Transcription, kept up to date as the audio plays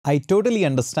I totally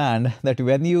understand that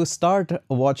when you start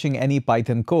watching any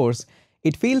Python course,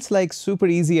 it feels like super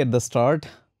easy at the start,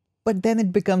 but then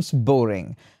it becomes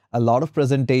boring. A lot of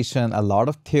presentation, a lot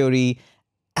of theory,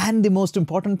 and the most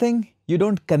important thing, you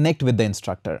don't connect with the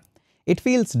instructor. It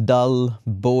feels dull,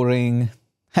 boring,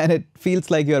 and it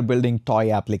feels like you're building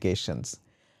toy applications.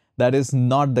 That is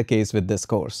not the case with this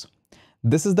course.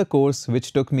 This is the course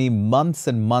which took me months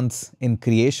and months in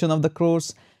creation of the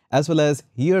course, as well as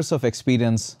years of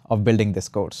experience of building this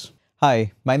course.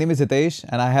 Hi, my name is Hitesh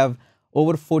and I have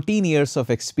over 14 years of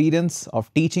experience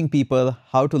of teaching people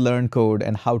how to learn code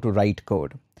and how to write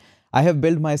code. I have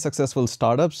built my successful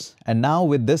startups, and now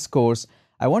with this course,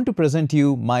 I want to present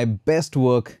you my best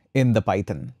work in the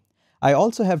Python. I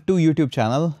also have two YouTube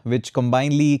channels which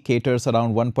combinedly caters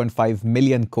around 1.5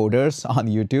 million coders on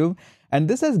YouTube, and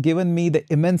this has given me the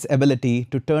immense ability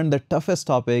to turn the toughest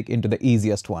topic into the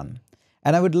easiest one.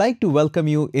 And I would like to welcome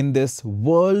you in this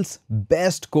world's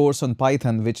best course on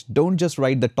Python, which don't just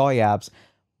write the toy apps,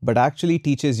 but actually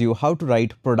teaches you how to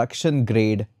write production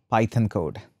grade Python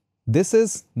code. This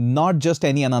is not just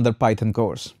any another Python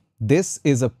course. This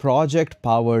is a project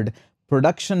powered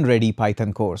production ready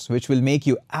Python course, which will make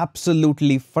you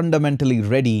absolutely fundamentally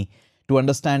ready to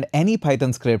understand any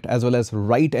Python script as well as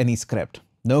write any script.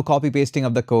 No copy pasting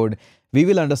of the code. We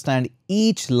will understand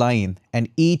each line and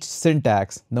each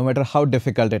syntax, no matter how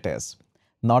difficult it is.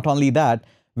 Not only that,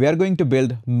 we are going to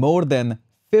build more than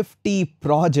 50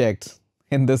 projects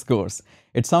in this course.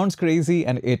 It sounds crazy,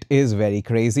 and it is very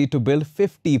crazy to build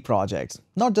 50 projects,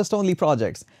 not just only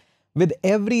projects. With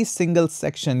every single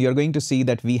section, you're going to see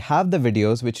that we have the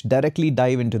videos which directly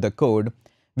dive into the code.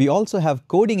 We also have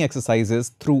coding exercises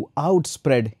throughout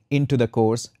spread into the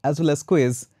course, as well as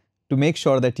quiz to make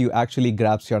sure that you actually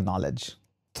grasp your knowledge.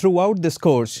 Throughout this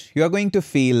course, you are going to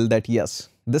feel that yes,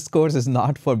 this course is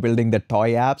not for building the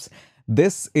toy apps.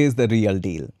 This is the real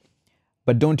deal.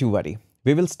 But don't you worry.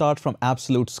 We will start from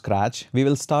absolute scratch. We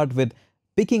will start with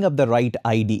picking up the right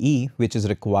IDE, which is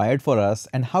required for us,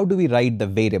 and how do we write the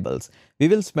variables. We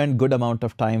will spend good amount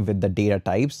of time with the data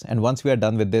types, and once we are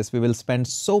done with this, we will spend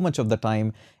so much of the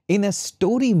time in a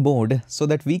story mode so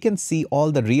that we can see all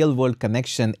the real world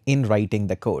connection in writing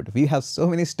the code. We have so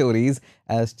many stories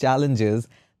as challenges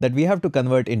that we have to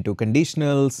convert into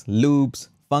conditionals, loops,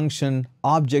 function,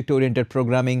 object-oriented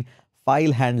programming,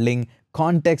 file handling,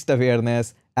 context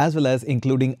awareness, as well as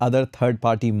including other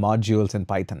third-party modules in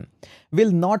Python.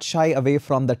 We'll not shy away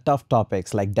from the tough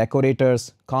topics like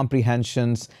decorators,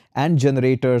 comprehensions, and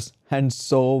generators, and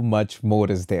so much more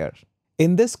is there.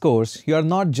 In this course, you are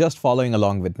not just following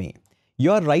along with me.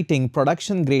 You are writing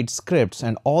production-grade scripts,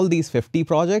 and all these 50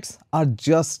 projects are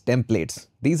just templates.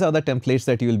 These are the templates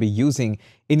that you will be using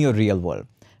in your real world.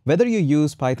 Whether you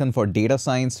use Python for data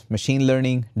science, machine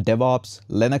learning, DevOps,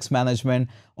 Linux management,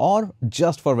 or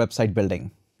just for website building,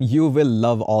 you will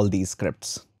love all these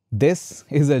scripts. This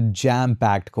is a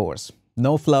jam-packed course.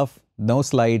 No fluff, no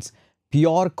slides,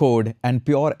 pure code and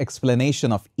pure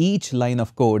explanation of each line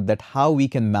of code, that how we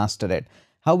can master it,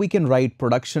 how we can write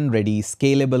production-ready,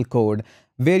 scalable code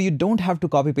where you don't have to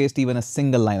copy-paste even a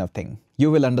single line of thing. You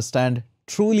will understand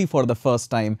truly for the first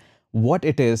time what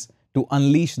it is to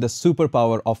unleash the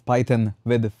superpower of Python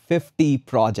with 50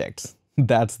 projects.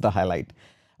 That's the highlight.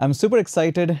 I'm super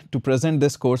excited to present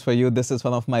this course for you. This is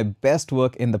one of my best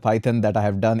work in the Python that I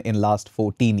have done in last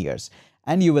 14 years.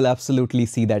 And you will absolutely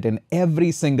see that in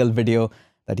every single video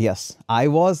that yes, I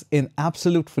was in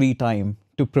absolute free time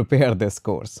to prepare this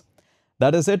course.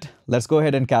 That is it. Let's go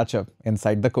ahead and catch up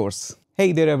inside the course.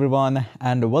 Hey there everyone,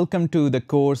 and welcome to the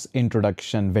course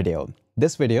introduction video.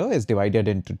 This video is divided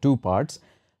into two parts.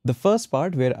 The first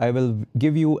part where I will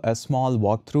give you a small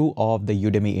walkthrough of the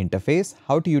Udemy interface,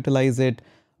 how to utilize it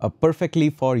perfectly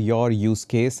for your use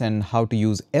case, and how to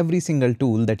use every single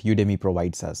tool that Udemy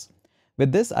provides us.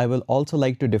 With this, I will also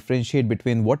like to differentiate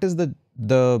between what is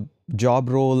the job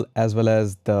role as well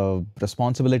as the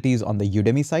responsibilities on the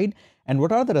Udemy side, and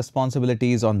what are the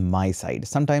responsibilities on my side.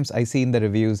 Sometimes I see in the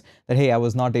reviews that, hey, I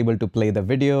was not able to play the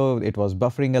video, it was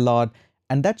buffering a lot,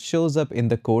 and that shows up in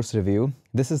the course review.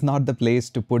 This is not the place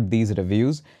to put these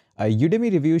reviews.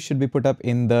 Udemy reviews should be put up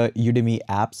in the Udemy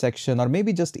app section, or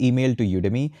maybe just email to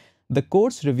Udemy. The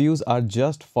course reviews are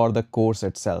just for the course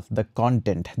itself, the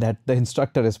content that the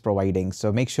instructor is providing.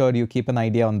 So make sure you keep an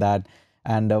idea on that.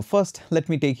 And first, let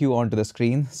me take you onto the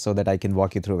screen so that I can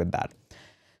walk you through with that.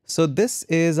 So this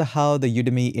is how the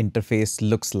Udemy interface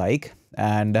looks like.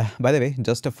 And by the way,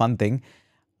 just a fun thing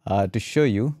to show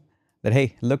you that,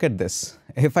 hey, look at this.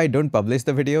 If I don't publish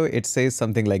the video, it says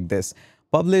something like this: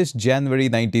 published January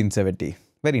 1970.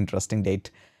 Very interesting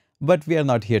date. But we are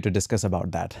not here to discuss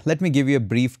about that. Let me give you a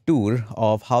brief tour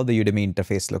of how the Udemy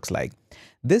interface looks like.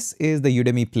 This is the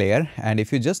Udemy player, and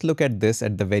if you just look at this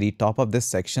at the very top of this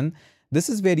section, this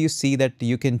is where you see that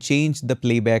you can change the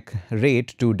playback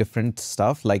rate to different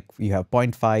stuff, like you have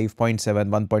 0.5,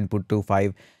 0.7,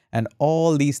 1.25, and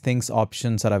all these things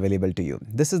options are available to you.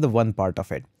 This is the one part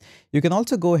of it. You can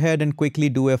also go ahead and quickly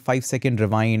do a 5-second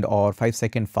rewind or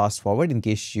 5-second fast forward in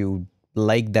case you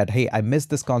like that, hey, I missed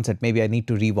this concept, maybe I need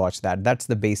to rewatch that. That's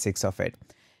the basics of it.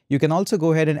 You can also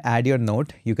go ahead and add your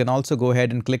note. You can also go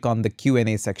ahead and click on the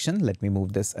Q&A section. Let me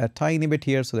move this a tiny bit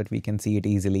here so that we can see it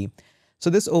easily. So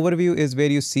this overview is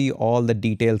where you see all the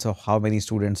details of how many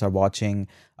students are watching.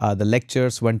 The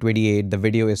lectures 128, the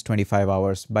video is 25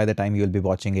 hours. By the time you'll be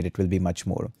watching it, it will be much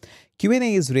more.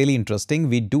 Q&A is really interesting.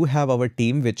 We do have our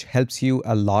team which helps you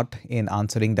a lot in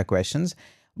answering the questions.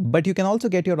 But you can also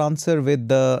get your answer with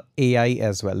the AI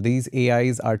as well. These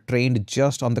AIs are trained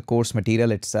just on the course material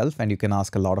itself, and you can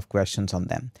ask a lot of questions on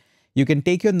them. You can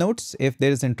take your notes. If there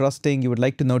is interesting, you would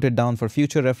like to note it down for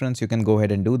future reference, you can go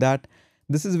ahead and do that.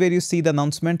 This is where you see the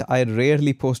announcement. I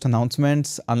rarely post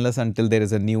announcements unless until there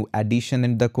is a new addition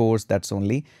in the course, that's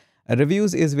only.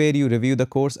 Reviews is where you review the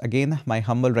course. Again, my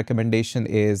humble recommendation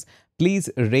is please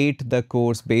rate the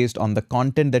course based on the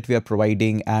content that we are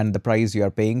providing and the price you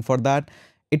are paying for that.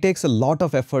 It takes a lot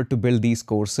of effort to build these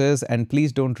courses, and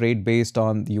please don't rate based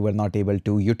on you were not able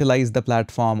to utilize the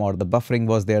platform or the buffering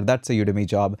was there. That's a Udemy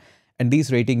job. And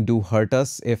these ratings do hurt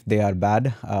us if they are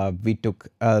bad. We took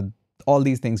all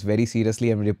these things very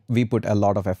seriously, and we put a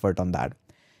lot of effort on that.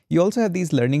 You also have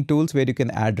these learning tools where you can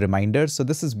add reminders. So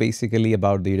this is basically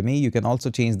about the Udemy. You can also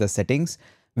change the settings.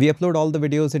 We upload all the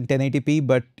videos in 1080p,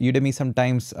 but Udemy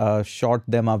sometimes short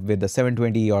them up with the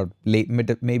 720 or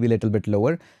maybe a little bit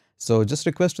lower. So just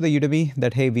request to the Udemy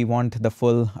that, hey, we want the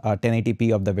full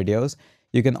 1080p of the videos.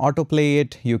 You can autoplay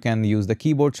it, you can use the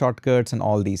keyboard shortcuts and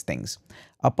all these things.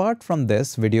 Apart from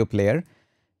this video player,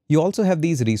 you also have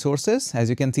these resources. As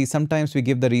you can see, sometimes we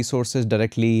give the resources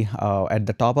directly at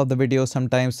the top of the video.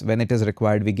 Sometimes when it is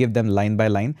required, we give them line by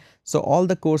line. So all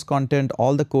the course content,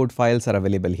 all the code files are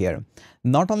available here.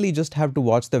 Not only just have to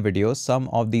watch the videos, some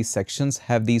of these sections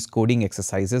have these coding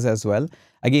exercises as well.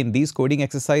 Again, these coding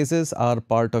exercises are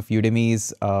part of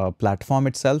Udemy's platform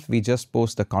itself. We just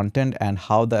post the content and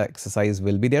how the exercise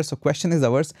will be there. So question is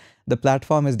ours. The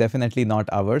platform is definitely not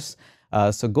ours.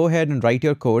 So go ahead and write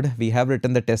your code. We have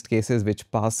written the test cases which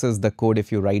passes the code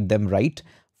if you write them right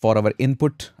for our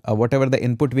input, whatever the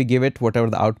input we give it, whatever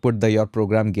the output your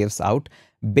program gives out.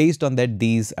 Based on that,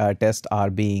 these tests are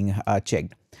being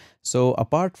checked. So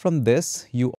apart from this,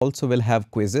 you also will have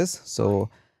quizzes.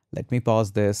 So let me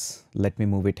pause this. Let me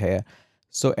move it here.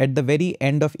 So at the very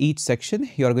end of each section,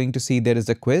 you are going to see there is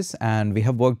a quiz, and we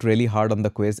have worked really hard on the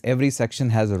quiz. Every section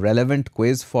has a relevant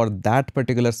quiz for that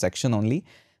particular section only.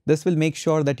 This will make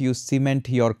sure that you cement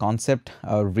your concept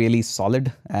really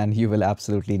solid, and you will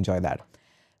absolutely enjoy that.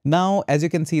 Now, as you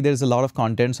can see, there's a lot of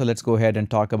content. So let's go ahead and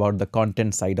talk about the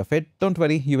content side of it. Don't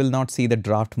worry, you will not see the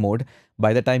draft mode.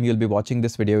 By the time you'll be watching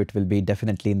this video, it will be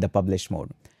definitely in the publish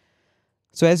mode.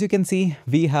 So as you can see,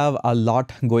 we have a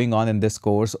lot going on in this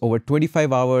course. Over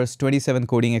 25 hours, 27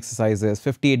 coding exercises,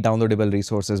 58 downloadable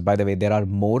resources. By the way, there are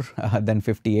more than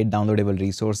 58 downloadable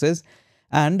resources.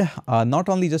 And not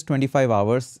only just 25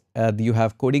 hours, you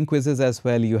have coding quizzes as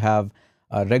well. You have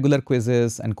regular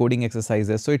quizzes and coding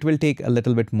exercises. So it will take a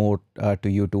little bit more to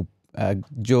you to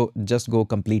just go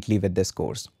completely with this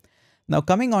course. Now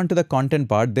coming on to the content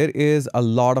part, there is a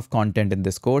lot of content in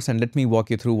this course, and let me walk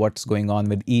you through what's going on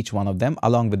with each one of them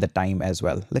along with the time as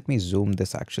well. Let me zoom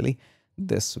this actually.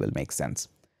 This will make sense.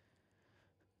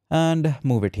 And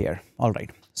move it here. All right.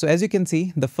 So as you can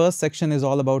see, the first section is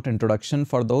all about introduction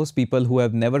for those people who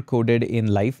have never coded in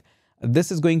life.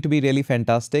 This is going to be really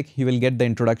fantastic. You will get the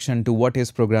introduction to what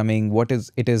is programming, what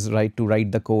it is right to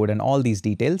write the code, and all these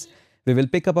details. We will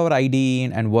pick up our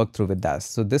IDE and work through with that.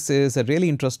 So this is a really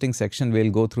interesting section.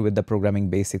 We'll go through with the programming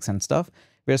basics and stuff.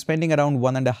 We're spending around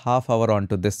 1.5 hours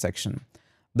onto this section.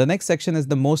 The next section is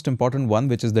the most important one,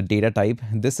 which is the data type.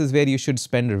 This is where you should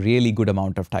spend a really good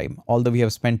amount of time. Although we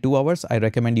have spent 2 hours, I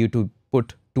recommend you to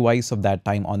put twice of that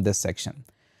time on this section.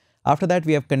 After that,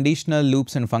 we have conditional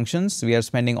loops and functions. We are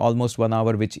spending almost 1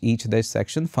 hour with each this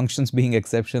section, functions being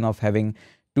exception of having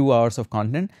 2 hours of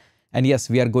content. And yes,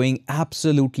 we are going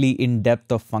absolutely in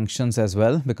depth of functions as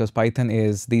well, because Python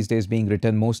is these days being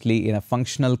written mostly in a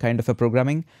functional kind of a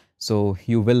programming. So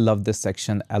you will love this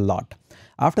section a lot.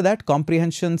 After that,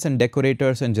 comprehensions and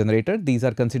decorators and generator, these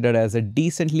are considered as a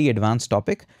decently advanced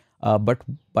topic. But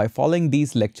by following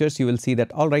these lectures, you will see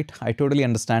that, all right, I totally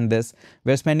understand this.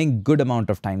 We're spending good amount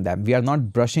of time there. We are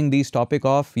not brushing these topic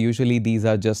off. Usually these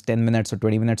are just 10 minutes or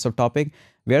 20 minutes of topic.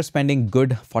 We are spending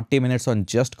good 40 minutes on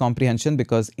just comprehension,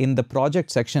 because in the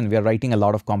project section, we are writing a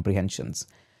lot of comprehensions.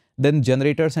 Then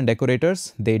generators and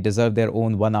decorators, they deserve their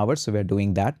own 1 hour. So we're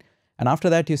doing that. And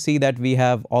after that, you see that we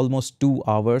have almost 2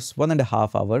 hours,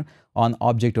 1.5 hours on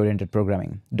object-oriented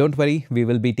programming. Don't worry, we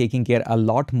will be taking care a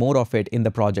lot more of it in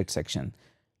the project section.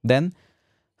 Then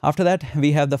after that,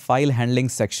 we have the file handling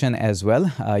section as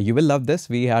well. You will love this.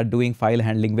 We are doing file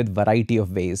handling with variety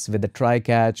of ways, with the try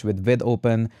catch, with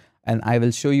open, and I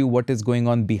will show you what is going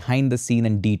on behind the scene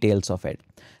and details of it.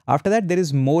 After that, there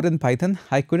is more in Python.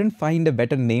 I couldn't find a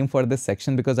better name for this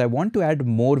section because I want to add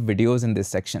more videos in this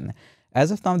section. As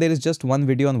of now, there is just one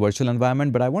video on virtual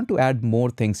environment, but I want to add more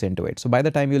things into it. So by the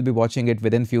time you'll be watching it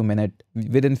within few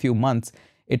months,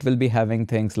 it will be having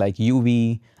things like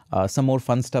UV, some more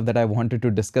fun stuff that I wanted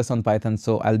to discuss on Python.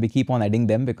 So I'll be keep on adding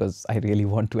them because I really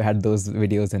want to add those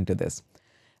videos into this.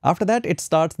 After that, it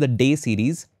starts the day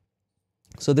series.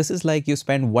 So this is like you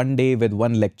spend 1 day with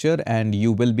 1 lecture, and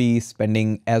you will be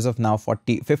spending, as of now,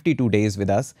 52 days with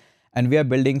us. And we are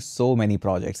building so many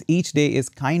projects. Each day is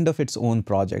kind of its own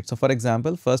project. So for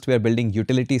example, first we are building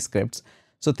utility scripts.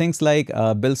 So things like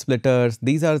bill splitters,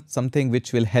 these are something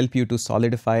which will help you to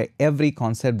solidify every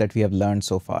concept that we have learned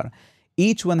so far.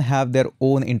 Each one have their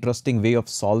own interesting way of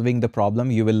solving the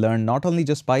problem. You will learn not only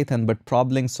just Python, but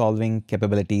problem solving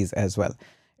capabilities as well.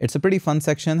 It's a pretty fun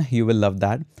section. You will love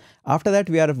that. After that,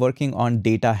 we are working on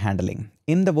data handling.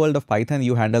 In the world of Python,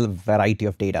 you handle a variety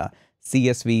of data.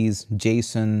 CSVs,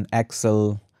 JSON,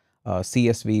 Excel,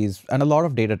 CSVs, and a lot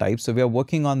of data types. So we are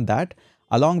working on that.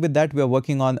 Along with that, we are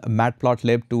working on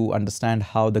matplotlib to understand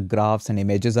how the graphs and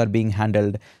images are being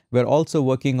handled. We're also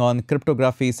working on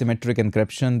cryptography, symmetric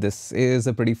encryption. This is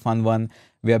a pretty fun one.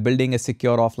 We are building a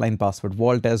secure offline password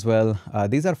vault as well.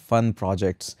 These are fun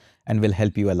projects and will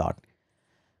help you a lot.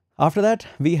 After that,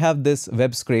 we have this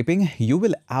web scraping. You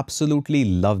will absolutely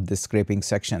love this scraping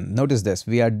section. Notice this,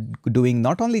 we are doing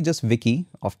not only just wiki,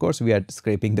 of course we are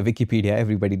scraping the Wikipedia,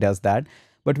 everybody does that,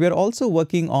 but we are also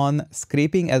working on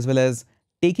scraping as well as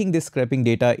taking this scraping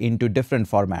data into different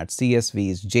formats,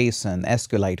 CSVs, JSON,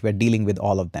 SQLite, we're dealing with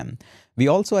all of them. We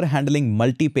also are handling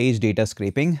multi-page data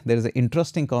scraping. There is an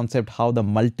interesting concept how the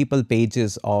multiple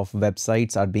pages of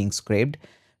websites are being scraped.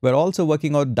 We're also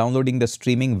working on downloading the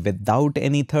streaming without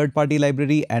any third-party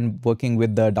library and working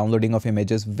with the downloading of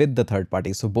images with the third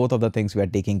party. So both of the things we are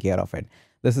taking care of it.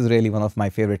 This is really one of my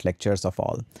favorite lectures of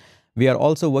all. We are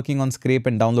also working on scrape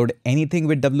and download anything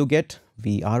with wget.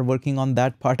 We are working on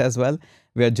that part as well.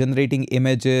 We are generating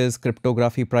images,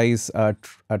 cryptography price,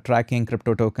 tracking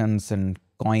crypto tokens and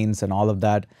coins and all of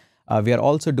that. We are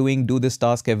also doing do this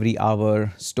task every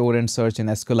hour, store and search in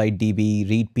SQLite DB,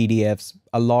 read PDFs.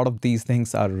 A lot of these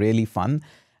things are really fun.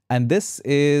 And this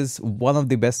is one of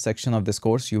the best section of this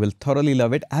course. You will thoroughly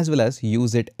love it as well as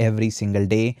use it every single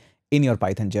day in your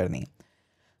Python journey.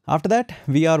 After that,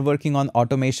 we are working on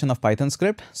automation of Python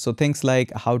script. So things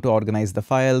like how to organize the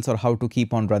files or how to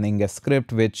keep on running a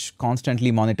script which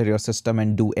constantly monitor your system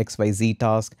and do XYZ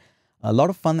task. A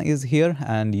lot of fun is here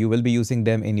and you will be using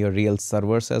them in your real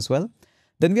servers as well.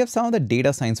 Then we have some of the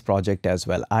data science project as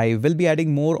well. I will be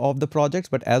adding more of the projects,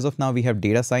 but as of now we have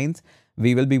data science.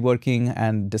 We will be working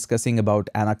and discussing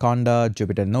about Anaconda,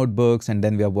 Jupyter Notebooks, and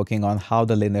then we are working on how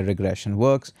the linear regression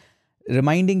works.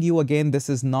 Reminding you again, this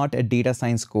is not a data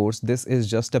science course. This is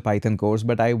just a Python course,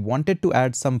 but I wanted to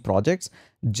add some projects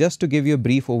just to give you a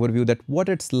brief overview that what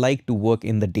it's like to work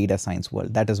in the data science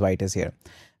world. That is why it is here.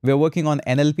 We're working on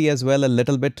NLP as well, a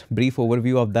little bit brief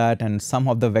overview of that and some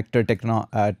of the vector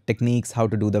techniques, how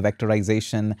to do the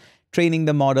vectorization, training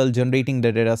the model, generating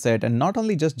the data set, and not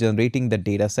only just generating the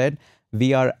data set,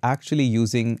 we are actually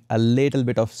using a little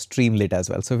bit of Streamlit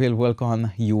as well. So we'll work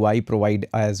on UI provide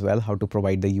as well, how to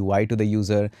provide the UI to the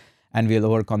user, and we'll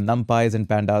work on NumPys and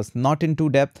Pandas, not in too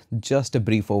depth, just a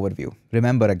brief overview.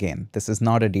 Remember again, this is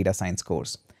not a data science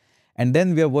course. And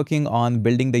then we are working on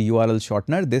building the URL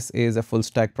shortener. This is a full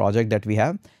stack project that we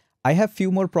have. I have few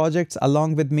more projects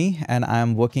along with me and I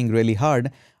am working really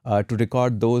hard to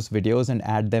record those videos and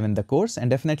add them in the course. And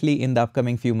definitely in the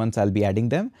upcoming few months, I'll be adding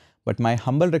them. But my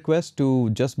humble request to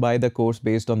just buy the course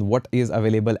based on what is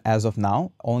available as of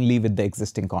now, only with the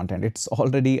existing content. It's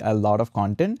already a lot of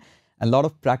content, a lot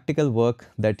of practical work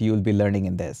that you'll be learning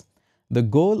in this. The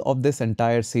goal of this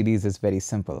entire series is very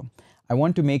simple. I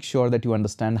want to make sure that you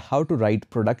understand how to write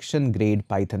production grade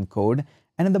Python code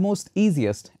and in the most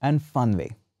easiest and fun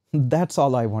way. That's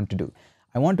all I want to do.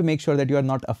 I want to make sure that you are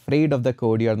not afraid of the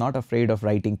code, you are not afraid of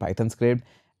writing Python script,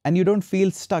 and you don't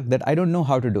feel stuck that I don't know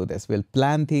how to do this. We'll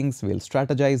plan things, we'll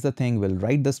strategize the thing, we'll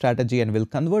write the strategy, and we'll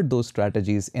convert those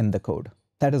strategies in the code.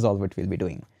 That is all what we'll be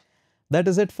doing. That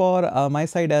is it for my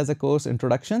side as a course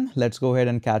introduction. Let's go ahead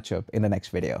and catch up in the next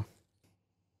video.